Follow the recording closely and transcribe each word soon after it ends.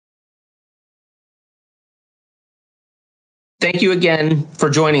Thank you again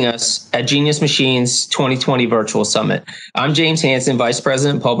for joining us at Genius Machines 2020 Virtual Summit. I'm James Hansen, Vice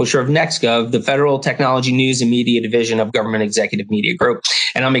President and Publisher of NextGov, the Federal Technology News and Media Division of Government Executive Media Group.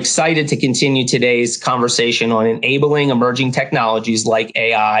 And I'm excited to continue today's conversation on enabling emerging technologies like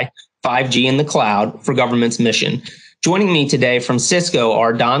AI, 5G, and the cloud for government's mission. Joining me today from Cisco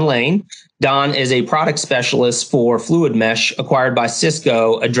are Don Leyn. Don is a product specialist for Fluid Mesh acquired by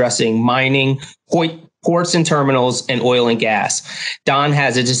Cisco, addressing mining, ports and terminals, and oil and gas. Don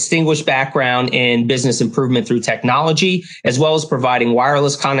has a distinguished background in business improvement through technology, as well as providing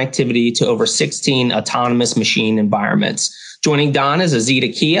wireless connectivity to over 16 autonomous machine environments. Joining Don is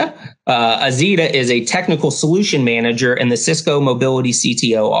Azita Kia. Azita is a technical solution manager in the Cisco Mobility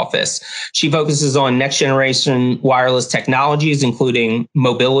CTO office. She focuses on next generation wireless technologies, including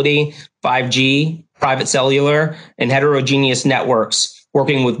mobility, 5G, private cellular, and heterogeneous networks,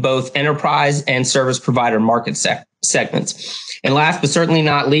 working with both enterprise and service provider market segments. And last but certainly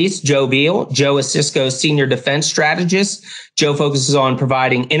not least, Joe Beal. Joe is Cisco's senior defense strategist. Joe focuses on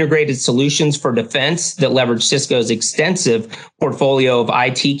providing integrated solutions for defense that leverage Cisco's extensive portfolio of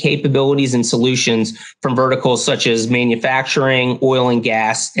IT capabilities and solutions from verticals such as manufacturing, oil and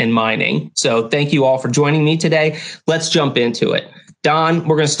gas, and mining. So thank you all for joining me today. Let's jump into it. Don,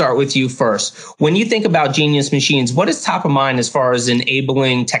 we're going to start with you first. When you think about Genius Machines, what is top of mind as far as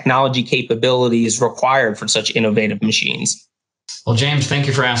enabling technology capabilities required for such innovative machines? Well, James, thank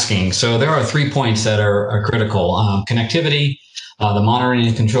you for asking. So there are 3 points that are critical. Connectivity, the monitoring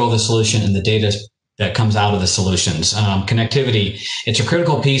and control of the solution, and the data that comes out of the solutions. Connectivity, it's a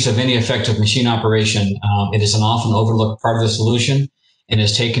critical piece of any effective machine operation. It is an often overlooked part of the solution and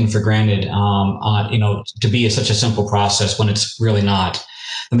is taken for granted, to be such a simple process when it's really not.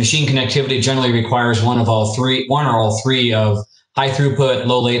 The machine connectivity generally requires one or all three of high throughput,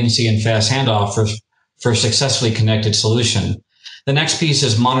 low latency, and fast handoff for a successfully connected solution. The next piece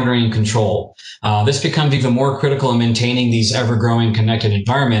is monitoring and control. This becomes even more critical in maintaining these ever-growing connected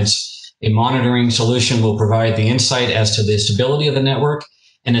environments. A monitoring solution will provide the insight as to the stability of the network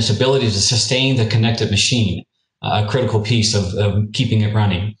and its ability to sustain the connected machine, a critical piece of keeping it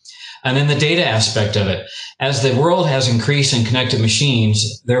running. And then the data aspect of it. As the world has increased in connected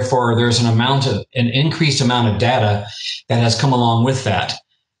machines, therefore there's an increased amount of data that has come along with that.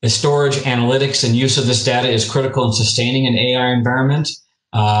 The storage, analytics, and use of this data is critical in sustaining an AI environment.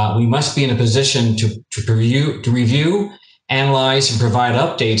 We must be in a position to review, analyze, and provide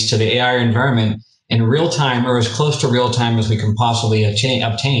updates to the AI environment in real time, or as close to real time as we can possibly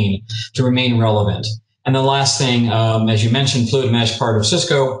obtain to remain relevant. And the last thing, as you mentioned, Fluid Mesh, part of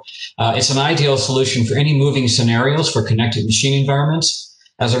Cisco, it's an ideal solution for any moving scenarios for connected machine environments.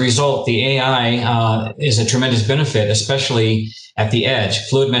 As a result, the AI is a tremendous benefit, especially at the edge.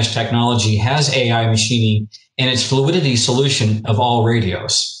 Fluid Mesh technology has AI machining in its fluidity solution of all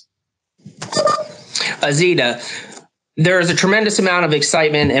radios. Azita, there is a tremendous amount of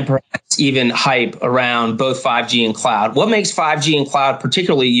excitement and perhaps even hype around both 5G and cloud. What makes 5G and cloud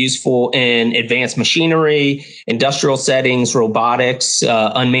particularly useful in advanced machinery, industrial settings, robotics,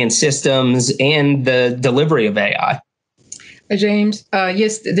 unmanned systems, and the delivery of AI? James,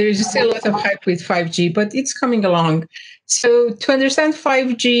 yes, there is still a lot of hype with 5G, but it's coming along. So to understand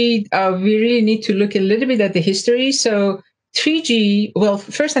 5G, we really need to look a little bit at the history. So 3G, well,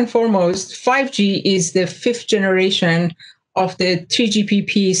 first and foremost, 5G is the 5th generation of the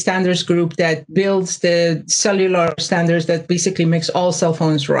 3GPP standards group that builds the cellular standards that basically makes all cell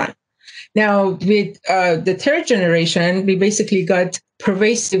phones run. Now, with the 3rd generation, we basically got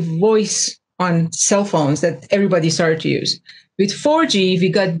pervasive voice on cell phones that everybody started to use. With 4G, we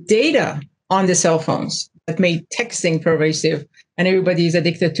got data on the cell phones that made texting pervasive, and everybody is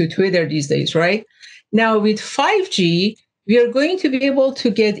addicted to Twitter these days, right? Now, with 5G, we are going to be able to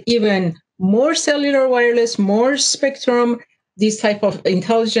get even more cellular wireless, more spectrum. These type of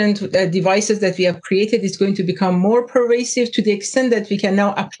intelligent devices that we have created is going to become more pervasive to the extent that we can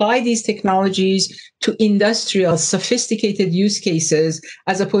now apply these technologies to industrial, sophisticated use cases,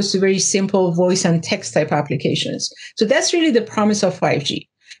 as opposed to very simple voice and text type applications. So that's really the promise of 5G.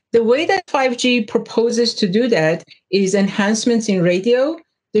 The way that 5G proposes to do that is enhancements in radio.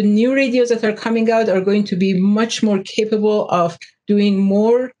 The new radios that are coming out are going to be much more capable of doing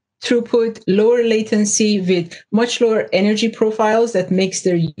more throughput, lower latency with much lower energy profiles that makes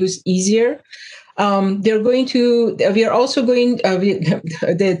their use easier. We are also going,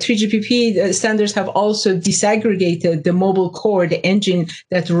 the 3GPP standards have also disaggregated the mobile core, the engine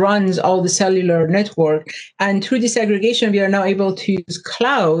that runs all the cellular network. And through disaggregation, we are now able to use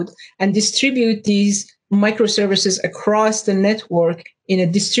cloud and distribute these microservices across the network in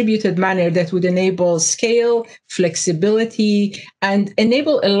a distributed manner that would enable scale, flexibility, and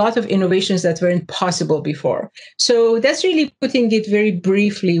enable a lot of innovations that weren't possible before. So that's really putting it very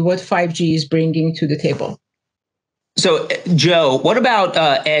briefly what 5G is bringing to the table. So, Joe, what about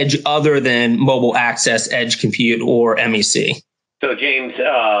edge other than mobile access, edge compute, or MEC? So, James,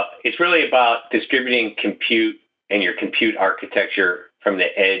 it's really about distributing compute and your compute architecture from the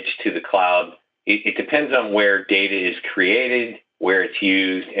edge to the cloud. It depends on where data is created, where it's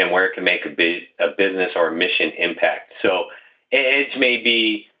used, and where it can make a business or a mission impact. So, edge may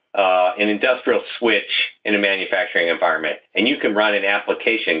be an industrial switch in a manufacturing environment, and you can run an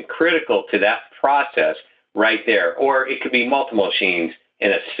application critical to that process right there. Or it could be multiple machines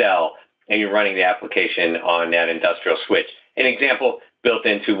in a cell, and you're running the application on that industrial switch. An example built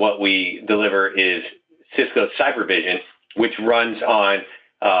into what we deliver is Cisco CyberVision, which runs on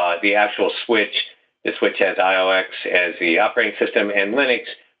the actual switch. The switch has IOX as the operating system and Linux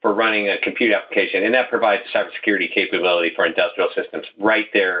for running a compute application, and that provides cybersecurity capability for industrial systems right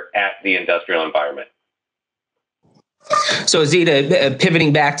there at the industrial environment. So, Zita,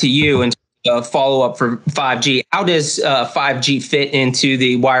 pivoting back to you and follow up for 5G, how does 5G fit into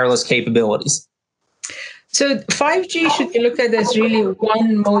the wireless capabilities? So 5G should be looked at as really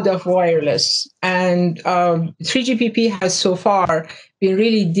one mode of wireless. And 3GPP has so far been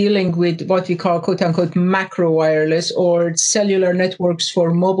really dealing with what we call, quote unquote, macro wireless or cellular networks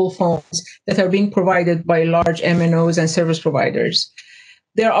for mobile phones that are being provided by large MNOs and service providers.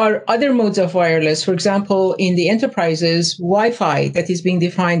 There are other modes of wireless. For example, in the enterprises, Wi-Fi that is being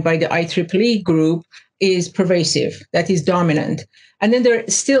defined by the IEEE group is pervasive, that is dominant. And then there are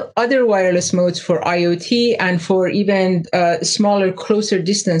still other wireless modes for IoT and for even smaller, closer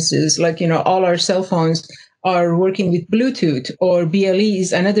distances, like, all our cell phones are working with Bluetooth, or BLE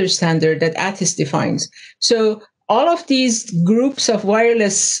is another standard that ATIS defines. So all of these groups of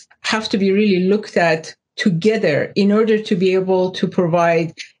wireless have to be really looked at together in order to be able to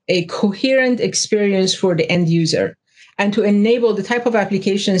provide a coherent experience for the end user and to enable the type of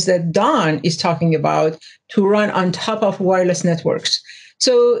applications that Don is talking about to run on top of wireless networks.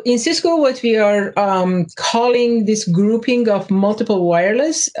 So in Cisco, what we are calling this grouping of multiple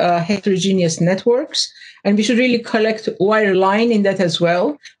wireless heterogeneous networks, and we should really collect wireline in that as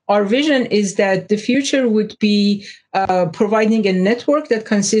well. Our vision is that the future would be providing a network that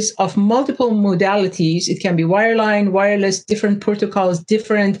consists of multiple modalities. It can be wireline, wireless, different protocols,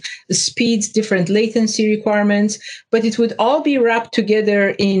 different speeds, different latency requirements, but it would all be wrapped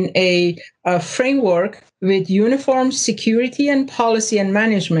together in a framework with uniform security and policy and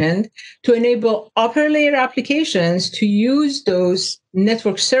management to enable upper layer applications to use those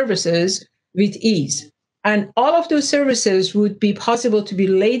network services with ease. And all of those services would be possible to be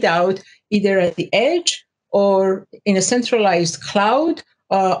laid out either at the edge or in a centralized cloud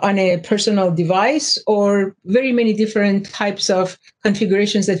on a personal device, or very many different types of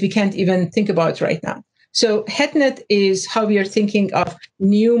configurations that we can't even think about right now. So HetNet is how we are thinking of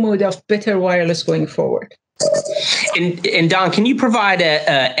new mode of better wireless going forward. And Don, can you provide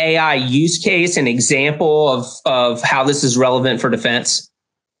a AI use case, an example of how this is relevant for defense?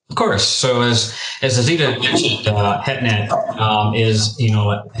 Of course. So as Azita mentioned, HetNet is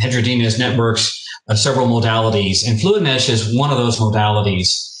heterogeneous networks of several modalities, and Fluid Mesh is one of those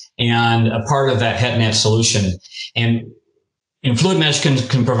modalities and a part of that HetNet solution. And Fluid Mesh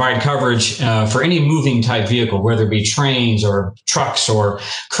can provide coverage for any moving type vehicle, whether it be trains or trucks or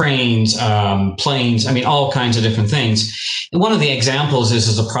cranes, planes, all kinds of different things. And one of the examples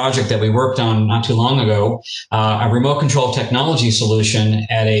is a project that we worked on not too long ago, a remote control technology solution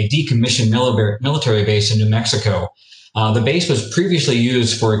at a decommissioned military base in New Mexico. The base was previously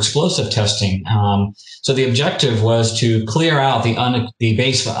used for explosive testing. So the objective was to clear out the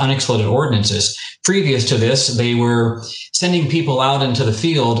base of unexploded ordnances. Previous to this, they were sending people out into the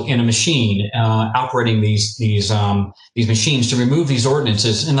field in a machine, operating these machines to remove these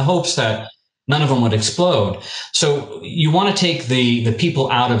ordnances in the hopes that none of them would explode. So you want to take the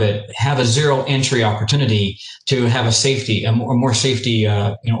people out of it, have a zero entry opportunity to have a more safety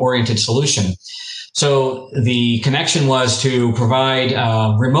oriented solution. So the connection was to provide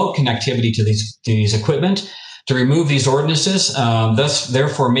remote connectivity to these equipment to remove these ordinances,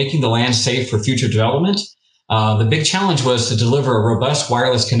 therefore making the land safe for future development. The big challenge was to deliver a robust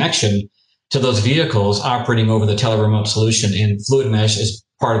wireless connection to those vehicles operating over the teleremote solution, and Fluid Mesh, as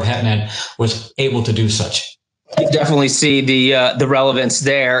part of HetNet, was able to do such. You definitely see the relevance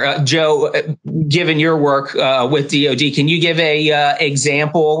there. Joe, given your work with DoD, can you give a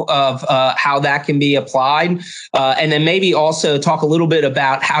example of how that can be applied, and then maybe also talk a little bit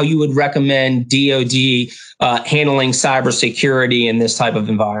about how you would recommend DoD handling cybersecurity in this type of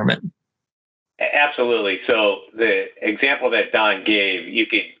environment? Absolutely. So the example that Don gave, you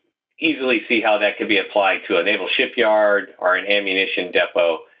could easily see how that could be applied to a naval shipyard or an ammunition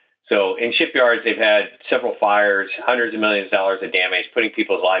depot. So in shipyards, they've had several fires, hundreds of millions of dollars of damage, putting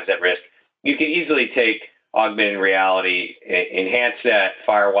people's lives at risk. You can easily take augmented reality, enhance that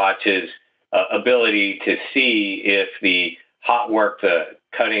Firewatch's ability to see if the hot work, the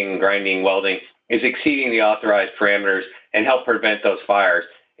cutting, grinding, welding, is exceeding the authorized parameters and help prevent those fires.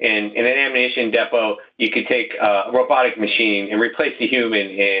 In an ammunition depot, you could take a robotic machine and replace the human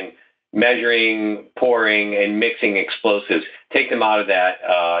in measuring, pouring, and mixing explosives, take them out of that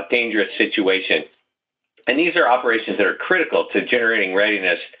dangerous situation. And these are operations that are critical to generating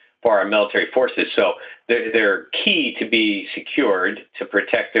readiness for our military forces. So they're key to be secured to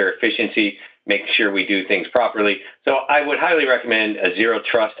protect their efficiency, make sure we do things properly. So I would highly recommend a zero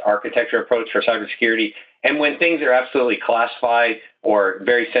trust architecture approach for cybersecurity. And when things are absolutely classified or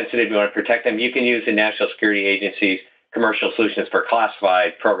very sensitive, you want to protect them, you can use the National Security Agency's Commercial Solutions for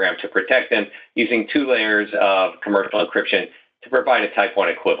Classified program to protect them using 2 layers of commercial encryption to provide a Type 1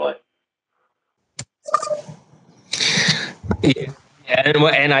 equivalent. Yeah.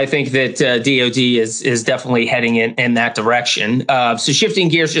 And I think that DoD is definitely heading in that direction. So shifting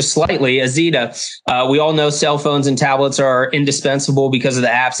gears just slightly, Azita, we all know cell phones and tablets are indispensable because of the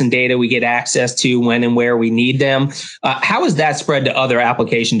apps and data we get access to when and where we need them. How is that spread to other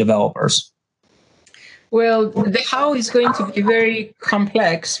application developers? Well, the how is going to be very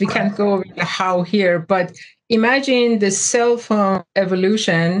complex. We can't go over the how here, but imagine the cell phone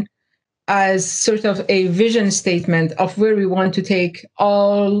evolution as sort of a vision statement of where we want to take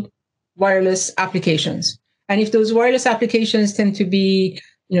all wireless applications. And if those wireless applications tend to be,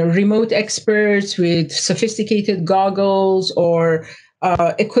 remote experts with sophisticated goggles or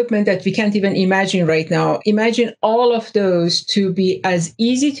equipment that we can't even imagine right now, imagine all of those to be as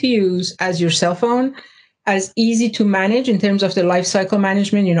easy to use as your cell phone, as easy to manage in terms of the life cycle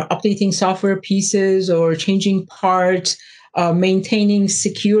management, updating software pieces or changing parts, maintaining,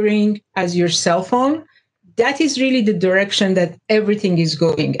 securing as your cell phone. That is really the direction that everything is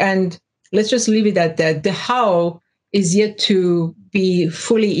going. And let's just leave it at that. The how is yet to be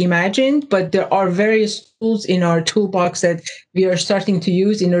fully imagined, but there are various tools in our toolbox that we are starting to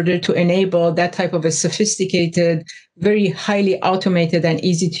use in order to enable that type of a sophisticated, very highly automated and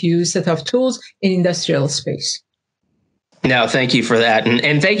easy to use set of tools in industrial space. No, thank you for that.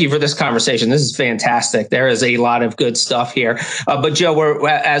 And thank you for this conversation. This is fantastic. There is a lot of good stuff here. But Joe,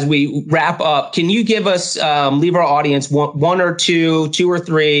 as we wrap up, can you give us, leave our audience one or two or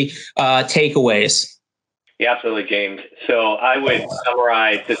three takeaways? Yeah, absolutely, James. So I would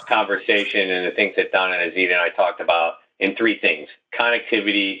summarize this conversation and the things that Don and Azita and I talked about in 3 things: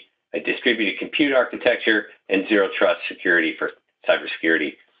 connectivity, a distributed compute architecture, and zero trust security for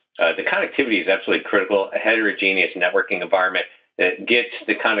cybersecurity. The connectivity is absolutely critical, a heterogeneous networking environment that gets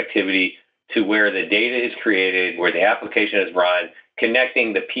the connectivity to where the data is created, where the application is run,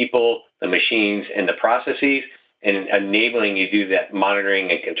 connecting the people, the machines, and the processes, and enabling you to do that monitoring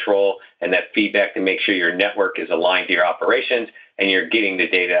and control and that feedback to make sure your network is aligned to your operations and you're getting the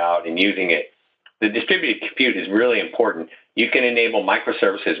data out and using it. The distributed compute is really important. You can enable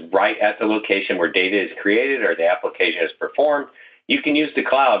microservices right at the location where data is created or the application is performed. You can use the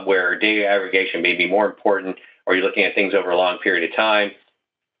cloud where data aggregation may be more important, or you're looking at things over a long period of time.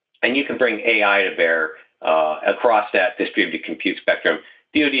 And you can bring AI to bear across that distributed compute spectrum.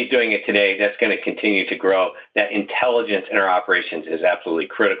 DoD is doing it today. That's going to continue to grow. That intelligence in our operations is absolutely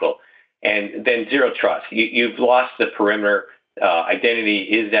critical. And then zero trust. You've lost the perimeter. Identity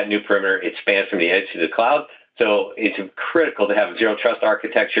is that new perimeter. It spans from the edge to the cloud. So it's critical to have zero trust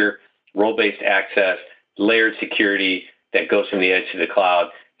architecture, role-based access, layered security that goes from the edge to the cloud.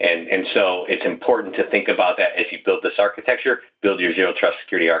 And so it's important to think about that as you build this architecture, build your zero trust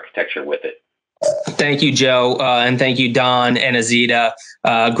security architecture with it. Thank you, Joe, and thank you, Don and Azita.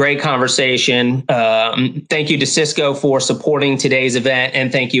 Great conversation. Thank you to Cisco for supporting today's event,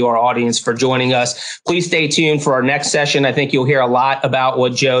 and thank you, our audience, for joining us. Please stay tuned for our next session. I think you'll hear a lot about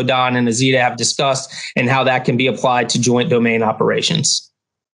what Joe, Don, and Azita have discussed and how that can be applied to joint domain operations.